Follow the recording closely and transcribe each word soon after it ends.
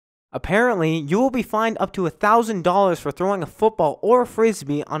Apparently, you will be fined up to $1,000 for throwing a football or a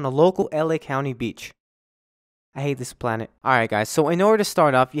frisbee on a local LA County beach. I hate this planet. Alright guys, so in order to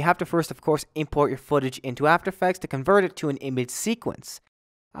start off, you have to first of course import your footage into After Effects to convert it to an image sequence.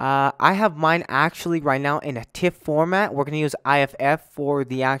 I have mine actually right now in a TIFF format. We're going to use IFF for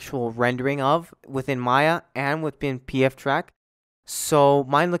the actual rendering of within Maya and within PFTrack. So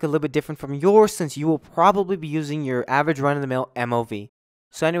mine look a little bit different from yours since you will probably be using your average run-of-the-mill MOV.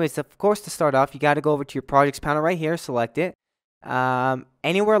 So anyways, of course, to start off, you got to go over to your projects panel right here, select it.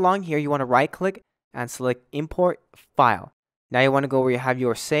 Anywhere along here, you want to right-click and select Import File. Now you want to go where you have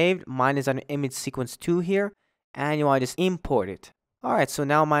yours saved. Mine is on image sequence 2 here, and you want to just import it. Alright, so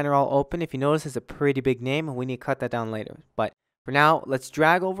now mine are all open. If you notice, it's a pretty big name, and we need to cut that down later. But for now, let's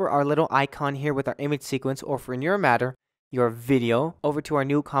drag over our little icon here with our image sequence, or for in your matter, your video, over to our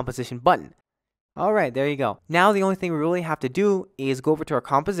new composition button. Alright, there you go. Now the only thing we really have to do is go over to our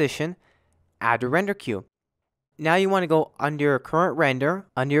composition, add a render queue. Now you want to go under your current render,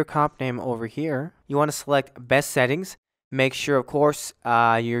 under your comp name over here. You want to select best settings. Make sure, of course,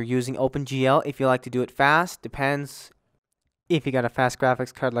 you're using OpenGL if you like to do it fast. Depends if you got a fast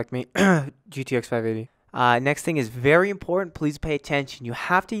graphics card like me, GTX 580. Next thing is very important. Please pay attention. You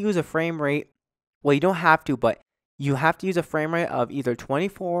have to use a frame rate. Well, you don't have to, but you have to use a frame rate of either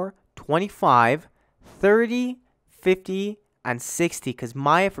 24, 25, 30, 50, and 60. Because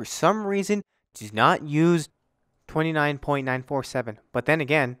Maya, for some reason, does not use 29.947. But then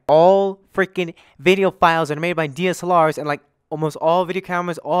again, all freaking video files are made by DSLRs, and like almost all video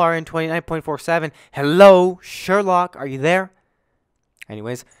cameras are in 29.47. Hello, Sherlock, are you there?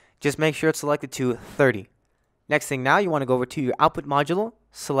 Anyways, just make sure it's selected to 30. Next thing, now you want to go over to your output module,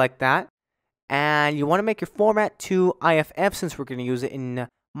 select that, and you want to make your format to IFF since we're going to use it in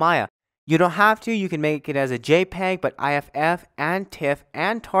Maya. You don't have to, you can make it as a JPEG, but IFF and TIFF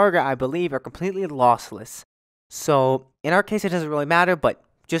and Target, I believe, are completely lossless. So in our case, it doesn't really matter, but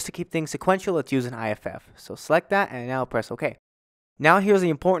just to keep things sequential, let's use an IFF. So select that and now press OK. Now here's the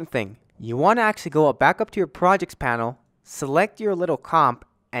important thing. You want to actually go back up to your projects panel, select your little comp,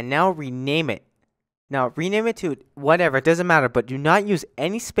 and now rename it. Now rename it to whatever, it doesn't matter, but do not use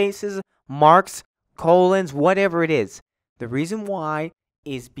any spaces, marks, colons, whatever it is. The reason why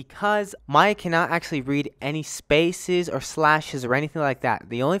is because Maya cannot actually read any spaces or slashes or anything like that.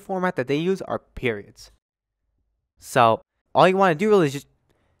 The only format that they use are periods. So all you want to do really is just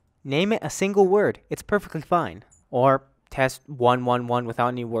name it a single word. It's perfectly fine. Or test 111 without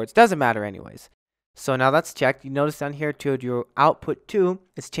any words. Doesn't matter anyways. So now that's checked. You notice down here to your output 2,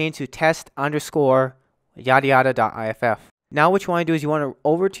 it's changed to test underscore yada yada.iff. Now what you want to do is you want to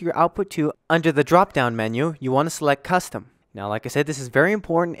over to your output 2 under the drop down menu. You want to select custom. Now like I said, this is very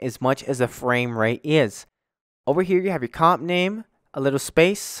important as much as the frame rate is. Over here you have your comp name, a little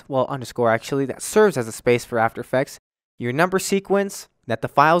space, well underscore actually, that serves as a space for After Effects. Your number sequence that the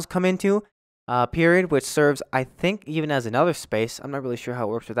files come into, period, which serves I think even as another space. I'm not really sure how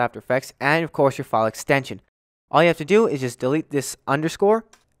it works with After Effects. And of course your file extension. All you have to do is just delete this underscore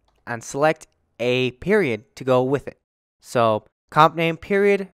and select a period to go with it. So comp name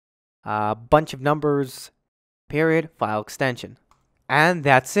period, bunch of numbers, period, file extension. And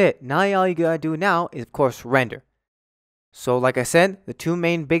that's it. Now all you gotta do now is of course render. So like I said, the two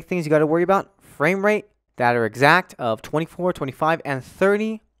main big things you gotta worry about, frame rate that are exact of 24, 25, and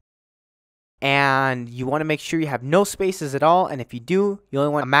 30. And you want to make sure you have no spaces at all. And if you do, you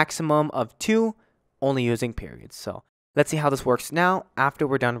only want a maximum of 2, only using periods. So let's see how this works now after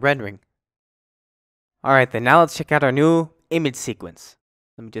we're done rendering. Alright then, now let's check out our new image sequence.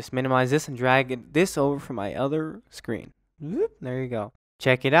 Let me just minimize this and drag this over from my other screen. Whoop, there you go.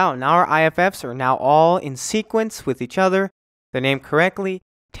 Check it out. Now our IFFs are now all in sequence with each other. They're named correctly.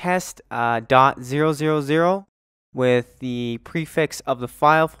 Test.000 with the prefix of the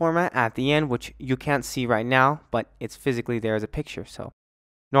file format at the end, which you can't see right now, but it's physically there as a picture. So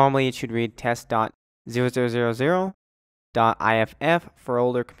normally it should read test.0000.iff for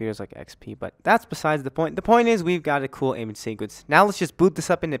older computers like XP, but that's besides the point. The point is we've got a cool image sequence. Now let's just boot this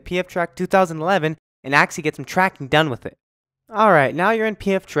up into PFTrack 2011 and actually get some tracking done with it. Alright, now you're in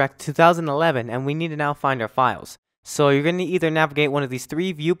PFTrack 2011 and we need to now find our files. So you're going to either navigate one of these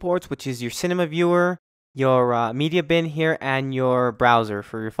 3 viewports, which is your cinema viewer, your media bin here, and your browser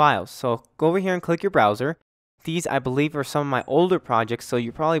for your files. So go over here and click your browser. These, I believe, are some of my older projects, so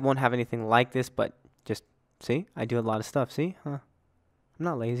you probably won't have anything like this, but just see, I do a lot of stuff, see? Huh? I'm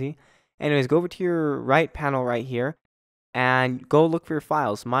not lazy. Anyways, go over to your right panel right here, and go look for your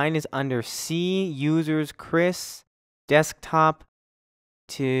files. Mine is under C, users, Chris, desktop,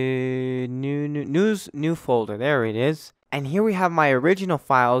 to new folder. There it is. And here we have my original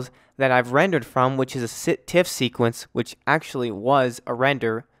files that I've rendered from, which is a TIFF sequence, which actually was a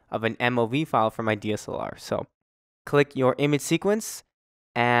render of an MOV file for my DSLR. So click your image sequence,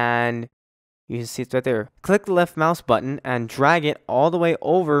 and you can see it's right there. Click the left mouse button and drag it all the way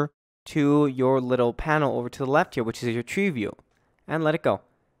over to your little panel over to the left here, which is your tree view, and let it go.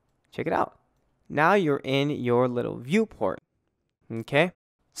 Check it out. Now you're in your little viewport. Okay?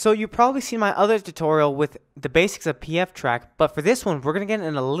 So you've probably seen my other tutorial with the basics of PFTrack, but for this one, we're going to get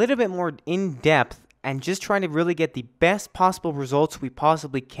in a little bit more in-depth and just trying to really get the best possible results we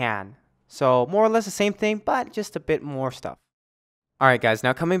possibly can. So more or less the same thing, but just a bit more stuff. Alright guys,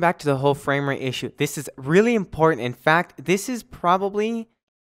 now coming back to the whole frame rate issue. This is really important. In fact, this is probably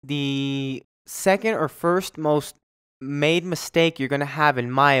the second or first most made mistake you're going to have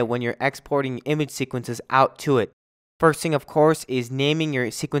in Maya when you're exporting image sequences out to it. First thing, of course, is naming your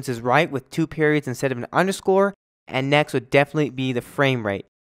sequences right with 2 periods instead of an underscore, and next would definitely be the frame rate.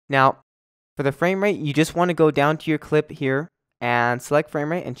 Now, for the frame rate, you just want to go down to your clip here and select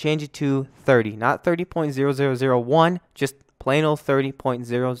frame rate and change it to 30, not 30.0001, just plain old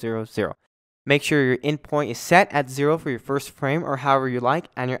 30.000. Make sure your in point is set at 0 for your first frame or however you like,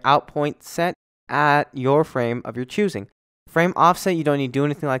 and your out point set at your frame of your choosing. Frame offset, you don't need to do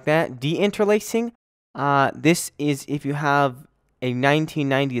anything like that. Deinterlacing, this is if you have a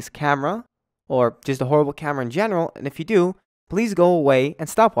 1990s camera or just a horrible camera in general, and if you do, please go away and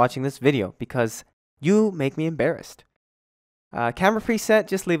stop watching this video because you make me embarrassed. Camera preset,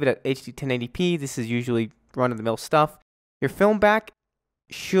 just leave it at HD 1080p. This is usually run-of-the-mill stuff. Your film back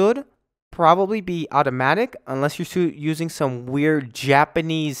should probably be automatic unless you're using some weird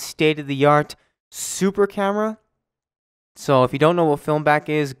Japanese state-of-the-art super camera. So if you don't know what film back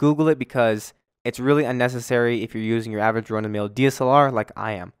is, Google it because it's really unnecessary if you're using your average run-of-the-mill DSLR like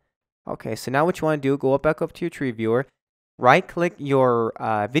I am. Okay, so now what you want to do, go back up to your tree viewer, right-click your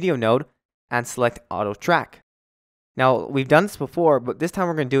video node, and select Auto Track. Now, we've done this before, but this time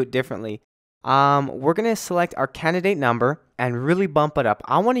we're going to do it differently. We're going to select our candidate number and really bump it up.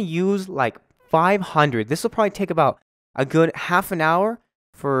 I want to use like 500. This will probably take about a good half an hour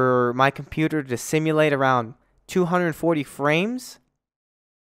for my computer to simulate around 240 frames.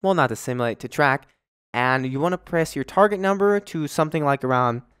 Well, not to simulate, to track. And you want to press your target number to something like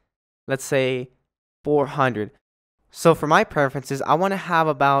around, let's say, 400. So for my preferences, I want to have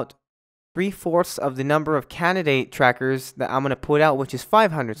about 3/4 of the number of candidate trackers that I'm going to put out, which is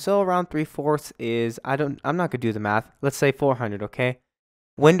 500. So around 3/4 is, I'm not going to do the math. Let's say 400, okay?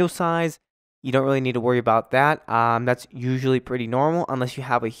 Window size, you don't really need to worry about that. That's usually pretty normal unless you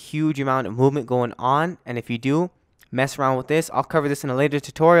have a huge amount of movement going on. And if you do, mess around with this. I'll cover this in a later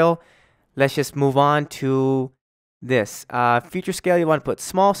tutorial. Let's just move on to this. Feature scale, you want to put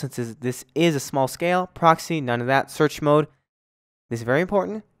small since this is a small scale. Proxy, none of that. Search mode, this is very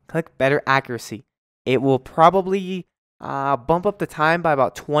important. Click better accuracy. It will probably bump up the time by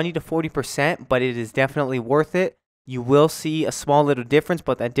about 20 to 40%, but it is definitely worth it. You will see a small little difference,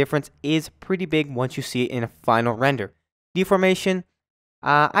 but that difference is pretty big once you see it in a final render. Deformation,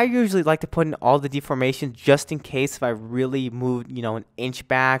 I usually like to put in all the deformations just in case if I really moved, an inch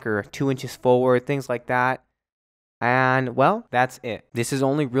back or 2 inches forward, things like that. And, well, that's it. This is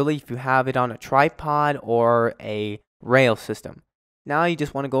only really if you have it on a tripod or a rail system. Now you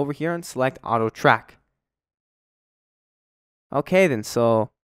just want to go over here and select Auto Track. Okay then,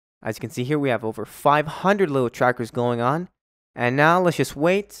 so as you can see here, we have over 500 little trackers going on. And now let's just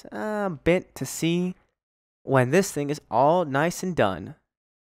wait a bit to see when this thing is all nice and done.